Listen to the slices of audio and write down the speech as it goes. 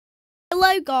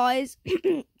Hello guys.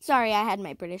 Sorry, I had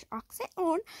my British accent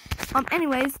on.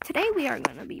 Anyways, today we are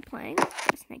gonna be playing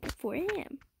Snake at 4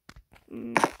 a.m.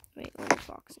 Wait, little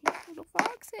Foxy. Little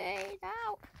Foxy,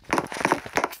 now.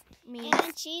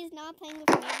 And she's not playing with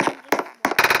me.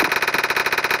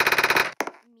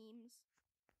 Memes.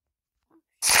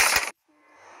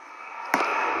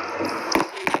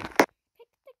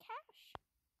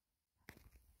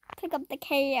 Pick up the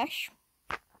cash.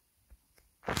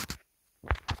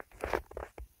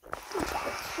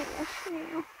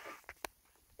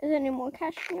 Is there any more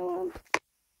cash in your room?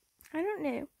 I don't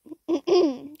know.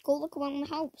 Go look around the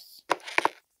house.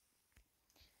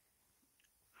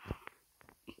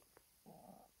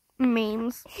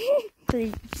 Memes.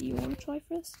 Do you want to try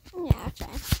first? Yeah, I'll try.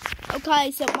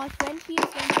 Okay, so my friend here is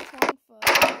going to try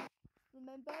first.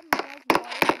 Remember, Mia's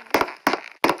wild.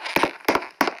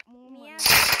 Mia.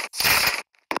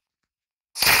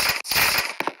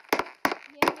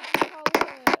 Yeah, but you told her.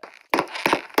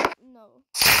 No.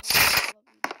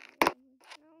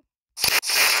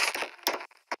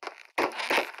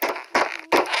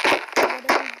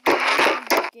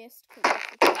 Guest take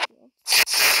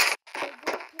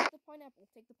the pineapple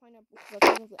because that's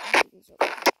one of the apples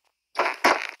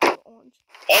orange.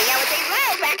 Hey, yo, it's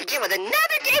Ray back again with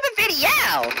another game of video.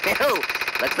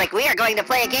 Looks like we are going to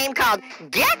play a game called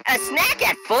Get a Snack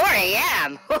at 4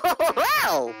 a.m.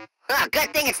 Oh,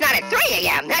 good thing it's not at 3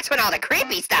 a.m. That's when all the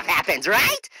creepy stuff happens,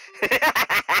 right?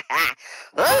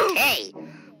 Okay.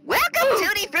 Welcome,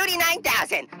 Tutti Frutti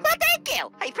 9000. Well, thank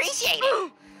you. I appreciate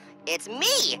it. It's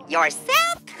me, your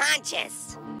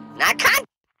self-conscious. Not con-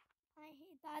 I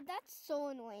hate that. That's so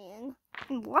annoying.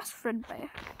 What's Fredbear?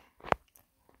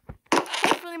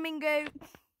 Hey, Flamingo.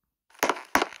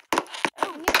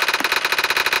 Oh.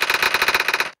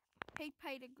 Hey,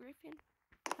 Peter Griffin.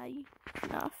 Hey,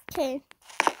 enough. Okay.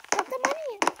 Got the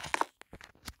money.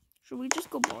 Should we just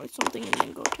go buy something and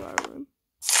then go to our room?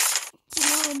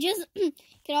 No, just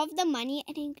get off the money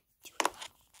and then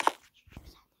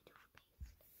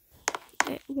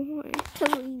Why?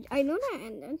 because I know that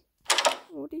ending.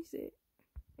 What is it?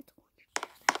 It's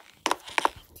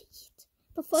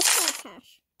but first got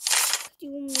cash.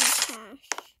 You will need cash.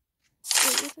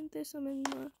 Wait, isn't there some in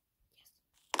the...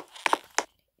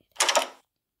 Yes.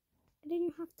 And then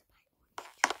you have to buy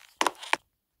orange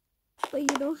juice. But you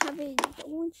don't have the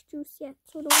orange juice yet,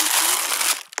 so don't buy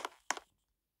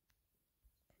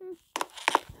it.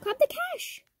 Grab the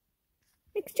cash.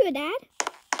 Next to your dad.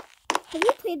 Have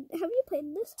you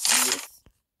played this? Yes.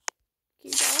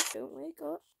 Okay, Dad, don't wake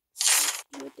up.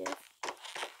 You're dead.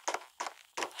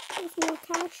 There's more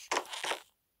cash.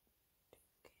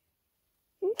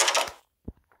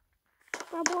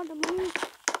 Grab all the money.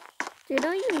 Do you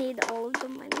know you need all of the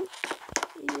money?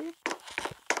 Yeah.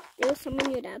 There was some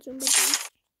in your dad's room, but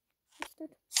instead.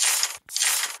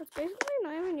 That's basically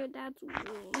not even your dad's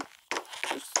room.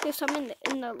 There's some in the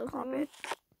living room.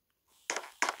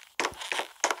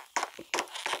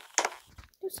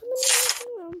 There's some in the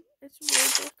living room. It's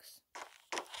Robux.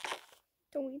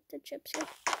 Don't eat the chips yet.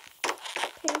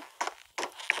 Okay.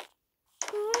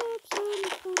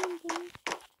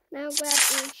 Now grab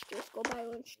orange juice. Go buy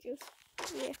orange juice.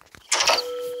 Yeah.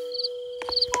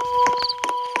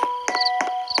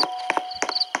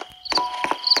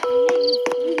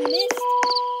 You missed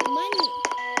money.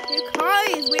 You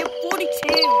guys, we have 42.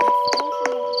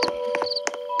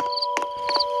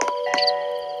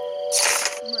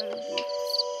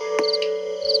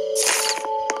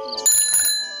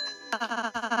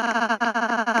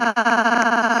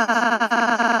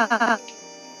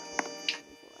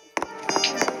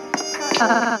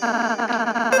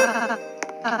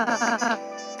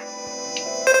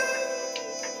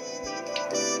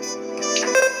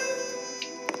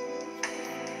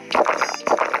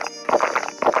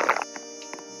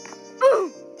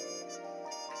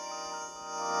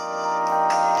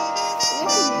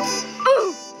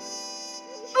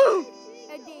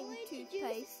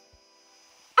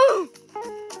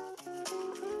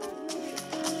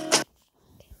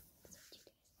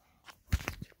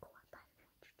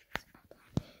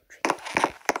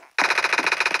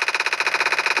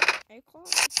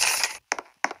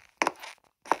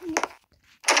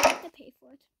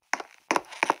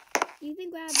 You can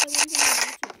grab the ones in your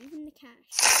dad's room, even the cash.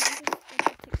 You can just get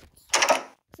the tickets.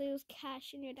 So there's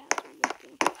cash in your dad's room with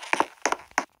you.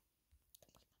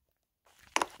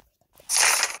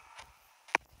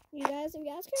 If you guys care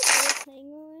what we're playing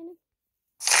on?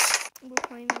 We're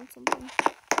playing on something.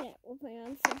 Yeah, we're playing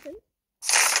on something.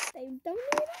 They don't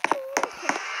even know.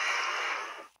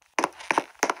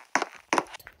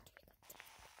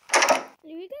 If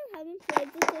you guys haven't played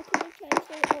this, I can try to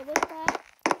show all this that.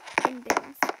 And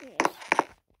things. Yes.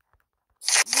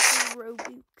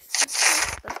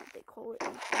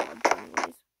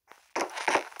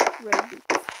 Robux.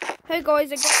 Hey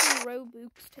guys, I got some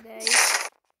Robux today.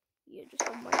 Yeah, just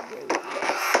on my Robux.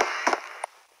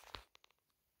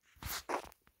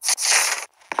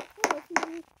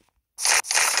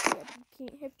 Yeah, but you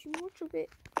can't have too much of it.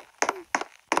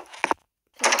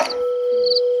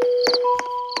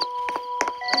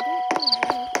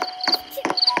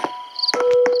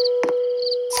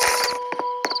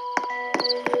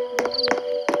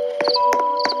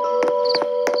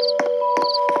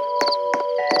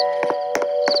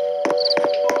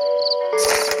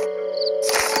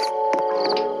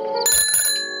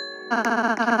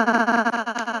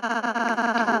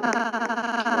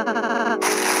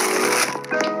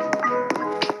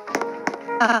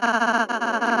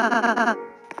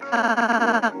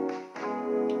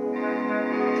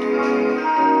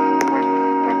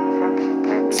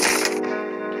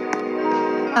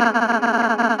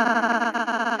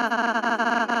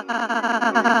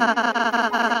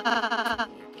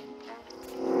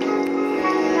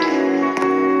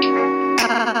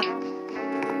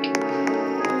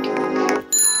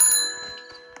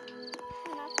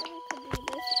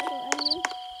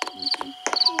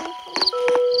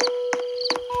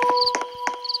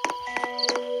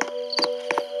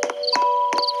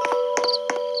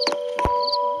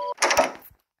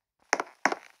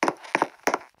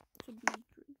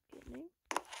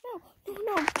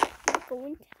 No, I'm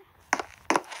going to.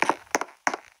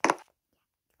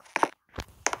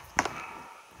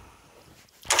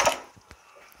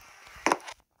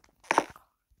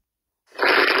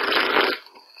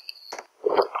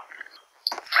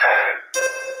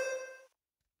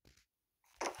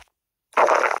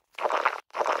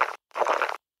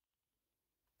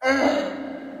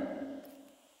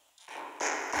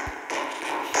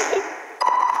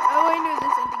 Oh, I know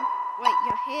this ending. Wait,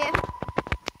 you're here.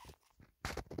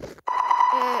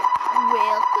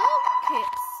 Welcome,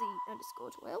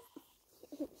 KFC_12.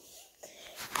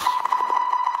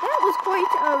 That was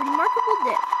quite a remarkable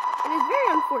death. It is very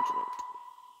unfortunate.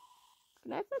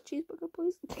 Can I have that cheeseburger,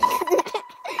 please?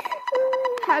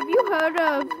 Have you heard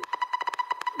of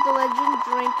the legend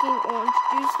drinking orange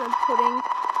juice and putting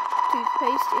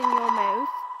toothpaste in your mouth?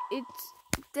 It's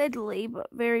deadly, but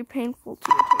very painful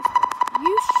to your taste buds.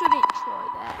 You shouldn't try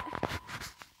that.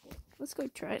 Let's go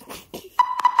try it.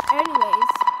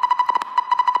 Anyways.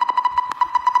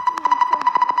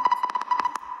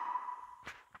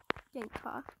 Getting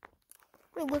caught.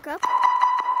 Wait, look up.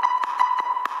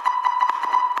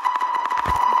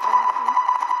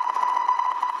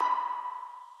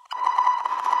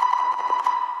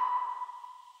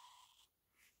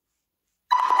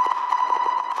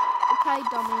 Okay,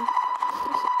 dummy.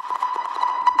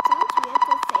 It sounds weird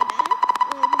to say that.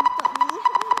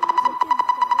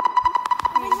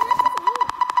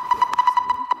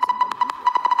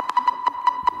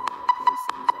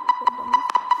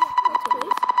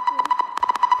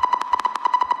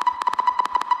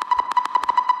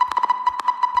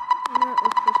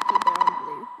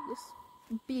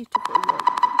 Beautiful world.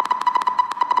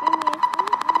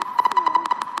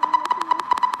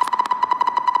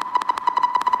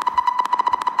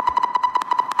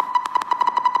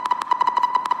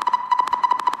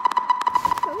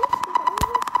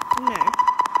 No.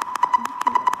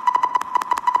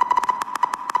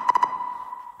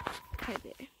 Okay,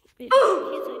 there.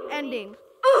 It's ending.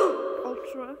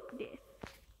 Ultra death.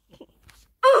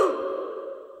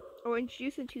 Orange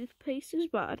juice and toothpaste is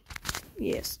bad.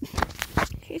 Yes.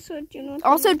 Okay, so do you know what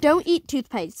Also, don't eat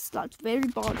toothpaste. That's very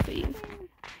bad for you.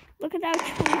 look at our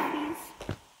trophies.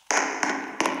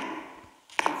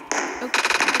 Okay.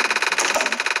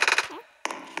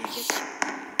 Yes.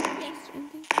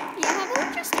 Yeah, how about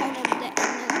we just start at the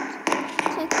end?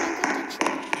 So can I get the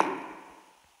trophy?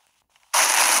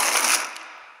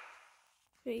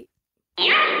 Wait. I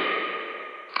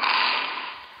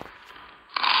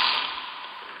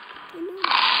know.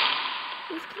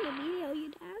 Who's gonna video you,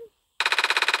 Dad?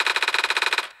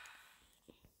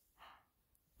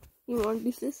 You want to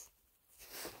do this?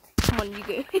 Come on, you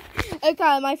go.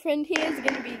 Okay, my friend here is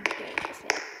going to be doing this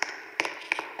now.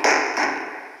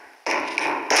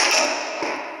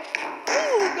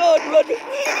 Oh, God, run.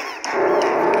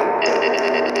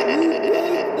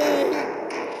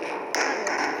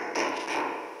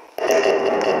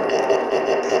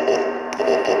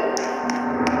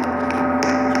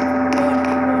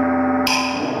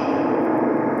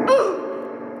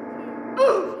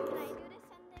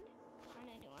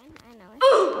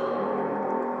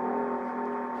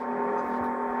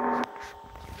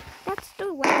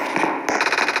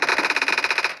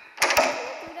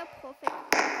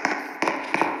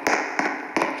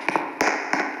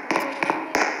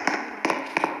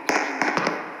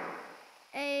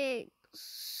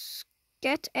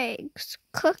 Get eggs.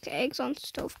 Cook eggs on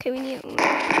stove. Okay, we need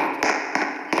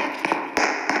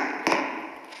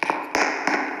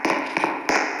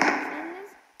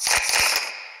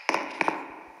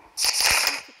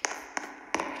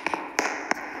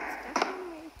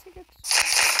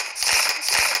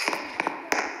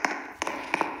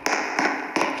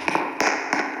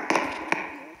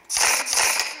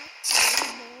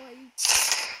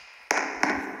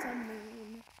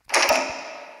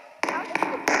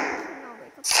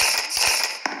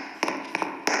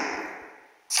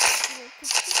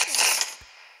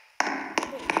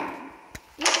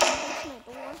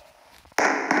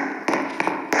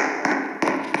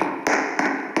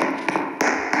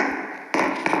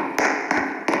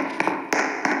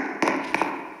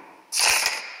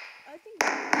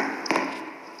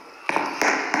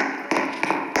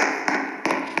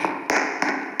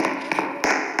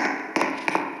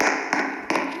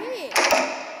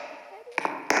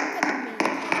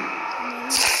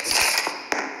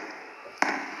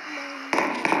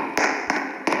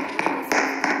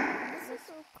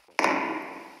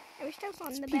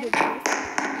on the bed.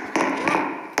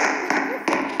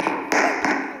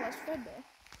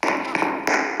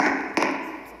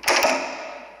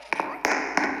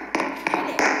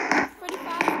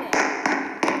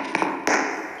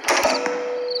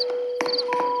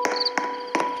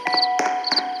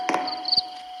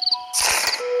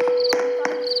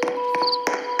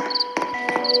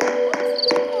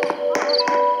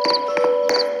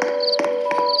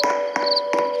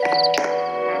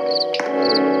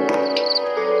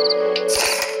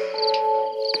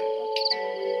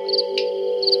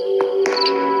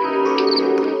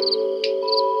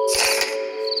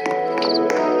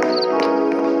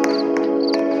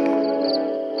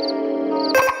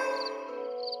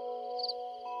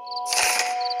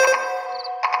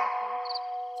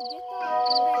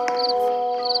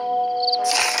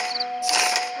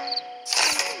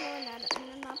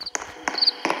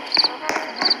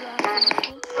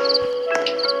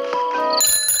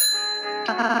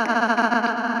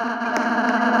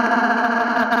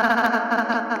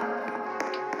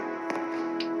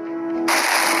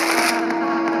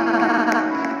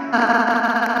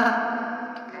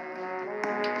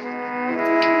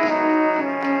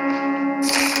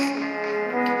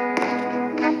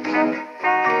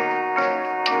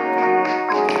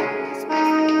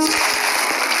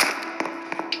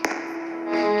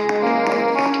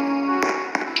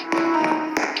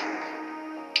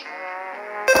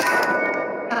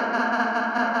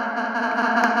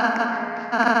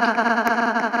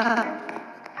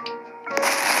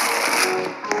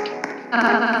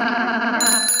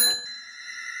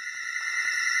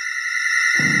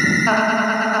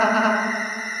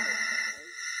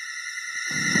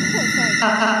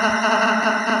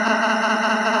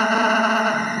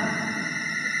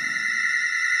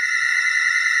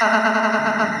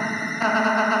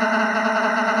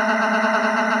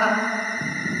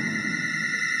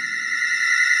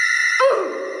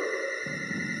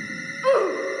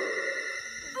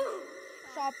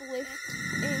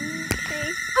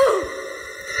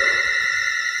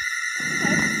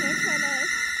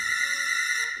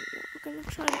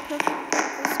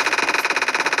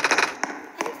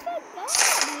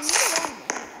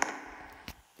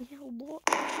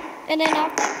 And then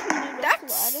after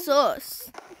That's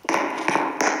sus.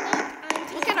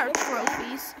 Look at our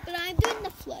trophies. But I'm doing the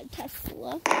flood,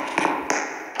 Tesla.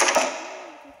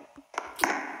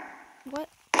 What?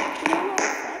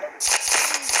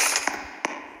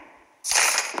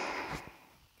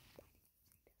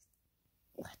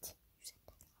 What?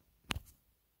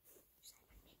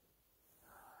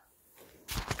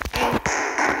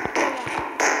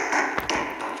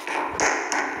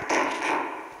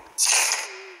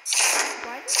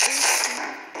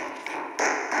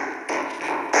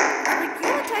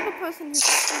 Person who's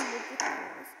actually lived with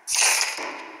cars.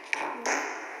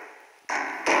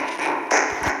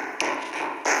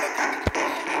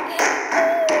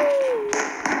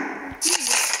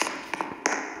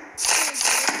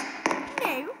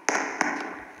 No.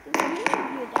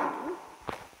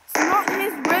 It's not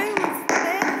his room, it's the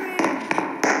bedroom.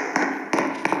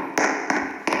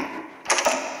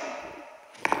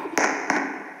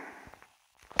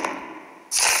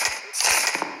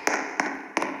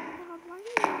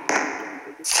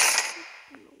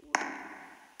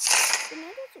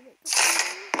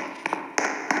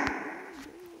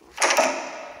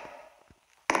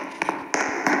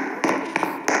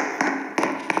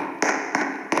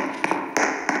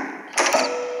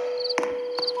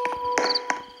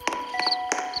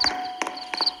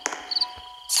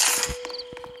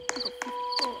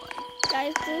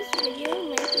 Guys, this video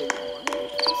might be the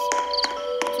longest.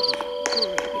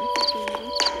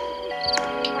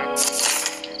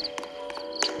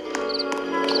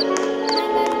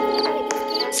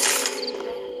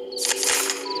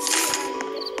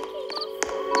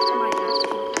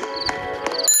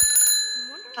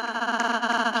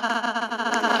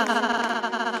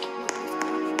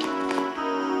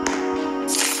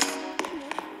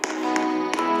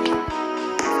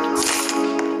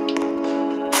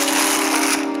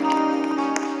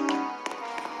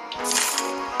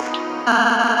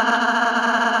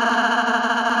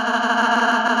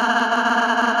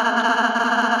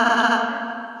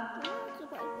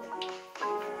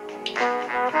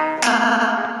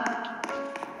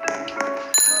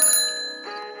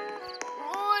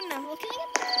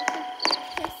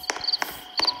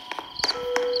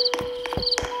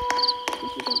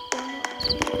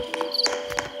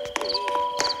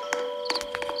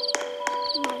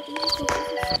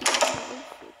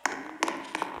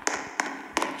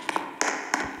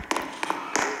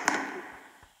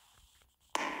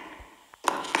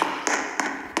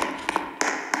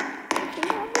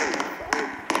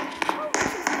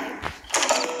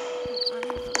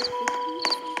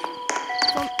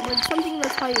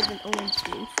 orange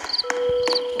leaf.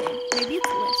 Or maybe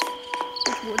it's less,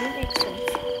 which wouldn't make sense.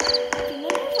 Do you know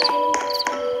there's an item that's still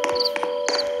orange?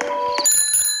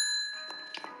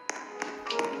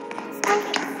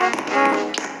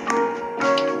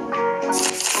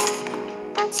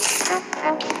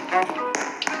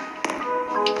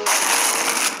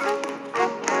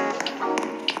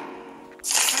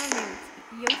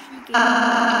 Yoshi gave 25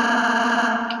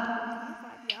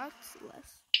 yards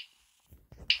less.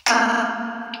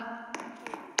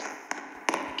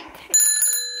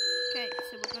 Okay,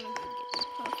 so we're gonna go get the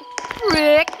perfect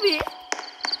breakfast.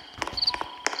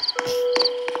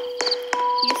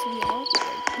 Yes, we are.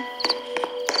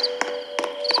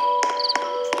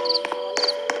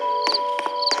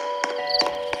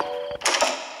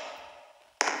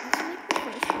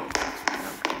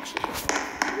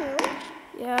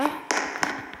 Yeah.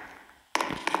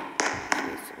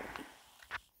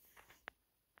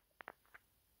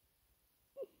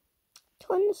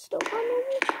 Turn the stove on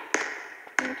over.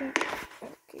 Okay.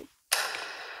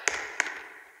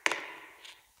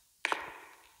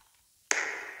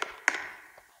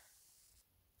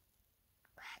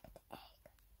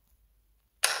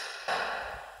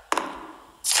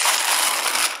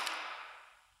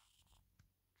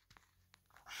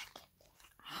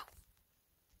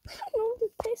 No,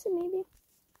 just place it maybe.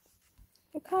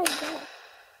 I can't go.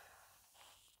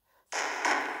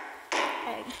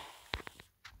 Egg.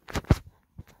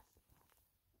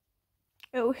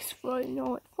 Oh, it's really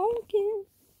not honking.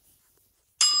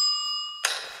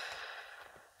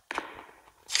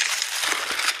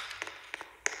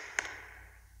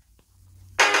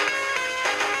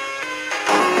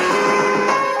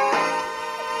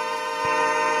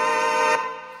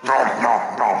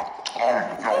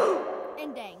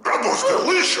 And dang. That was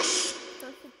delicious!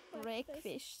 Perfect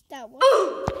breakfast. That was.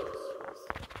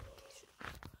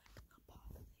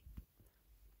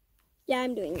 Yeah,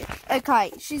 I'm doing it.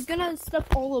 Okay, she's gonna stuff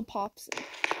all the pops in.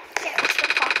 Yeah, it's the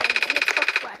popping and it's the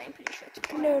flood. I'm pretty sure it's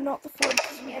flood. No, not the flood,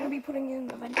 because we're gonna be putting it in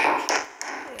the ventilation.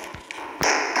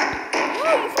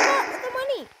 No, you forgot the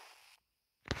money.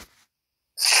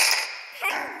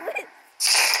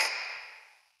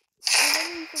 And then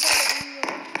you forgot it in your...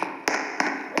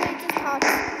 Wait, just talk.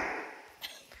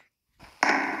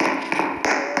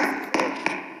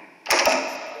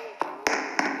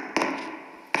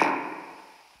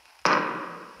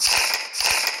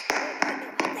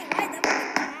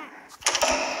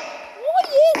 What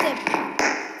is it?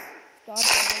 God, I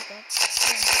wake up.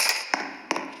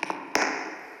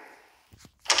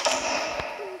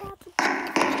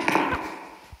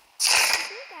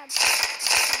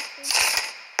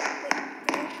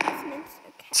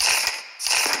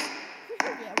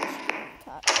 Yeah, we should get a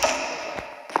cat.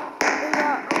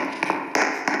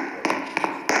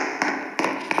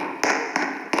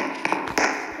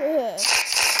 Ugh.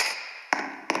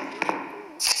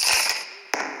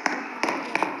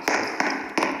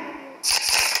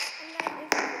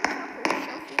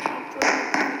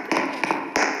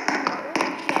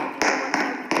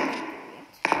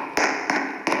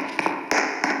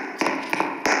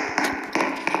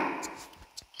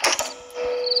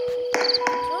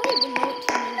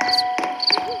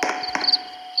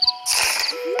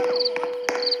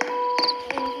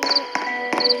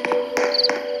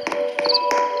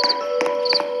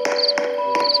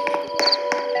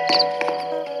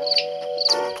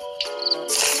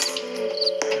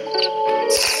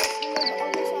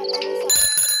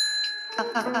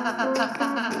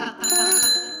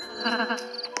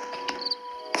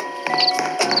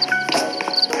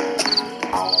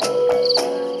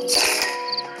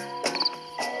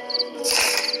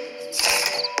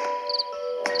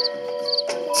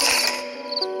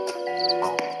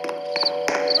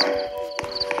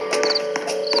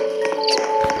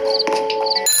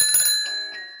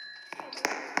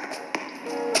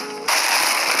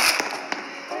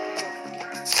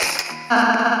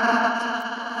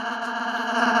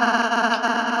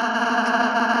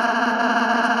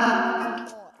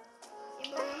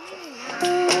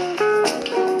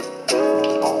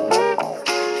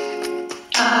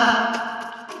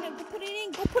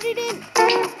 Go put it in.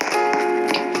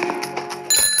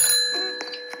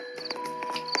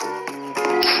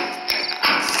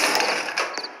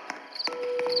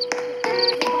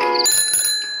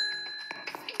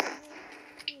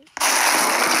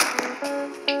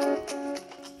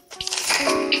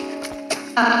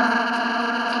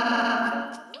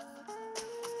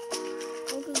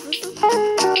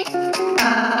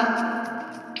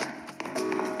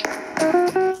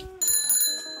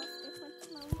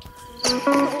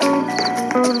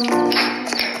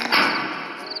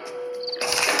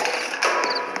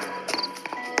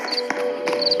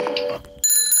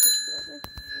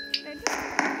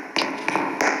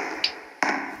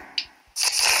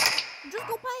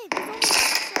 play. There's only a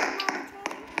certain amount of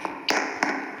time.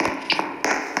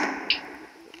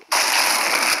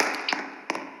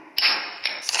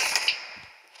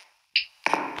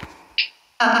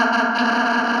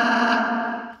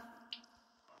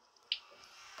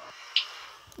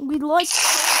 We like.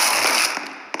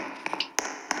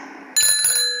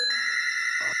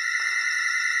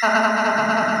 Well,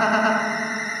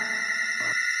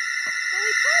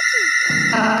 we purchased it.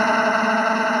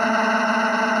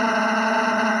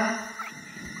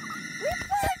 We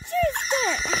purchased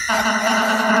it.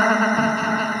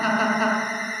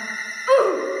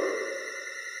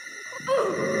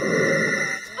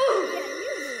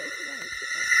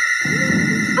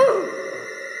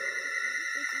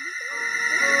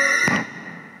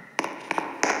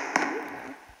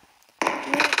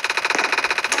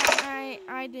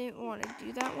 I didn't want to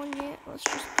do that one yet. Let's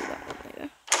just do that one later.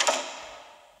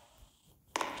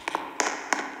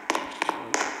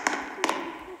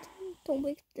 Don't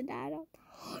wake the dad up.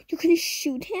 You can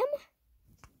shoot him?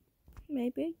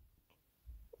 Maybe.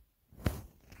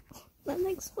 That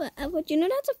makes forever. Do you know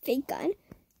that's a fake gun?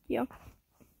 Yeah.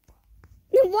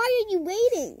 Then why are you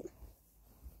waiting?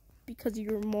 Because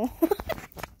you're more.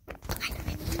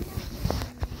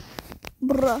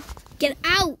 Bruh. Get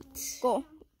out. Go.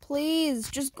 Please,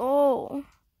 just go.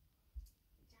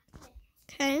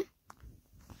 Okay.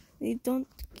 We don't.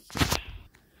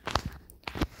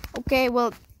 Okay,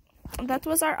 well, that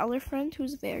was our other friend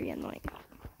who's very annoying.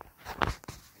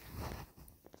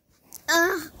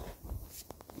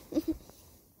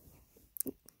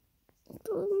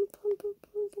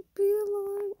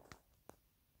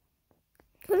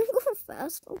 Can I go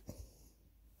faster?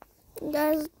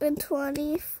 Guys, it's been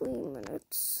 23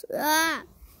 minutes.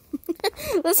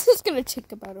 This is gonna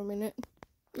take about a minute.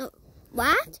 No.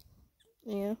 What?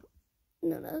 Yeah.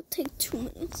 No, that'll take 2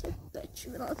 minutes. I bet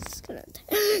you that's gonna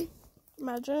take.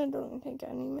 Imagine it doesn't take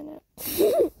any minute.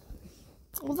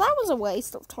 Well, that was a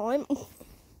waste of time.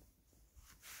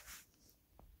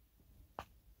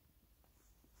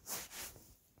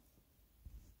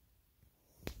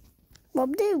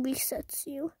 What day resets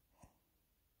you?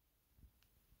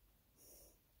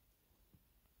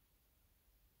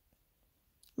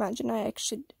 Imagine I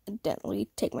accidentally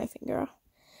take my finger off.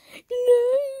 No,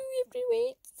 we have to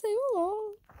wait so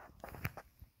long.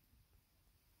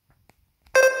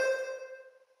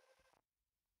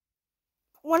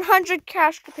 $100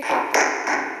 cash to pick up.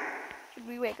 Should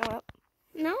we wake him up?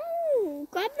 No,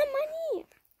 grab the money.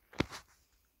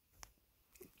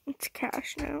 It's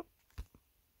cash now.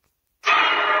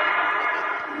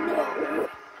 No.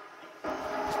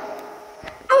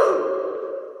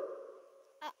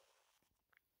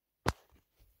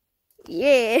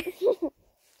 Yeah.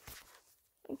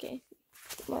 Okay.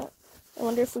 Well, I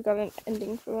wonder if we got an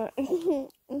ending for it.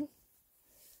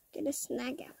 Get a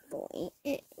snack apple.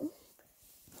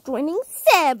 Joining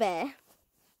Seba.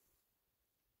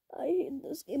 I hate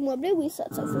this game. What day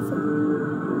resets everything?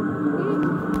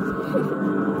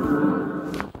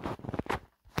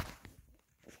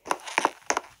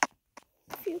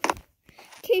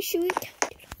 Okay, should we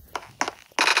count it up?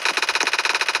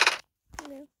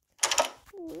 No.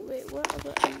 Wait, what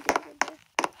other ending is there?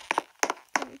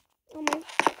 Oh my,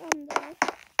 I'm there.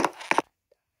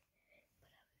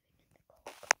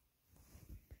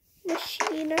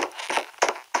 Machine.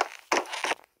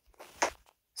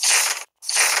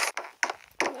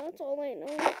 That's all I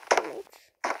know.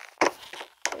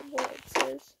 What it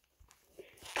says.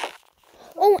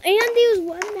 Oh, and there's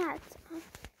one that's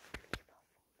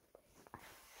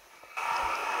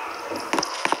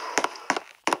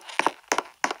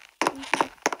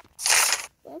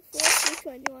What first, which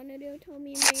one do you want to do? Tell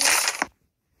me later.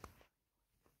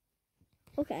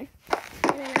 Okay.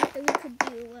 And then after we could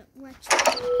do what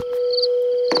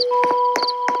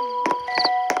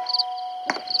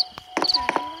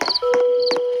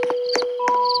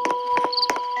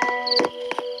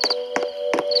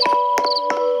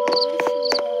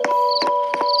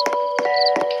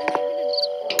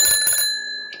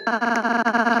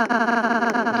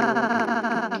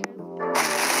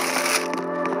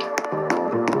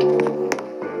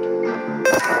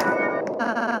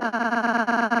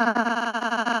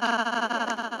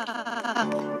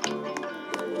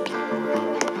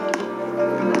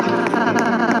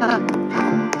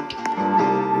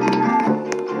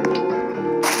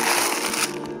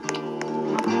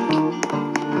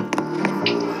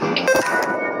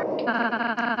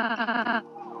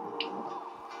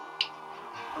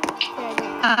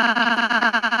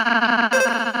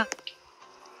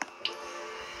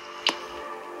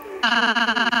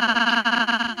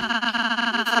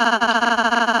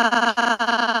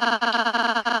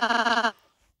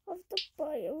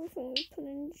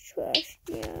trash,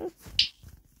 yeah.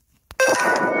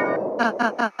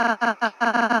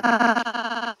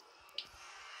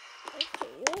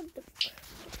 Okay, what the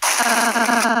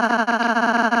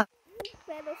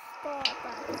better start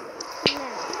that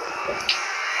now.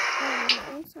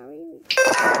 I'm sorry.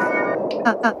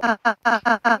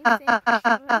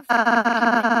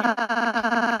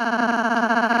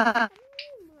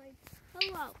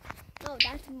 Hello. No,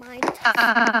 that's my test.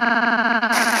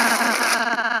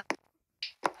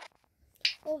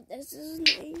 Oh, this is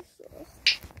nice.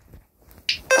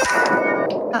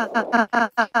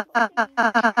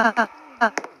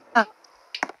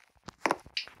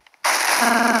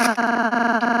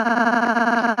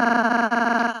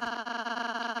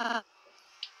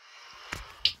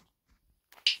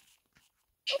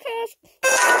 Okay.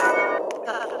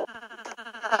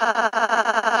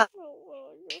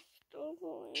 Oh, you're still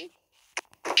going.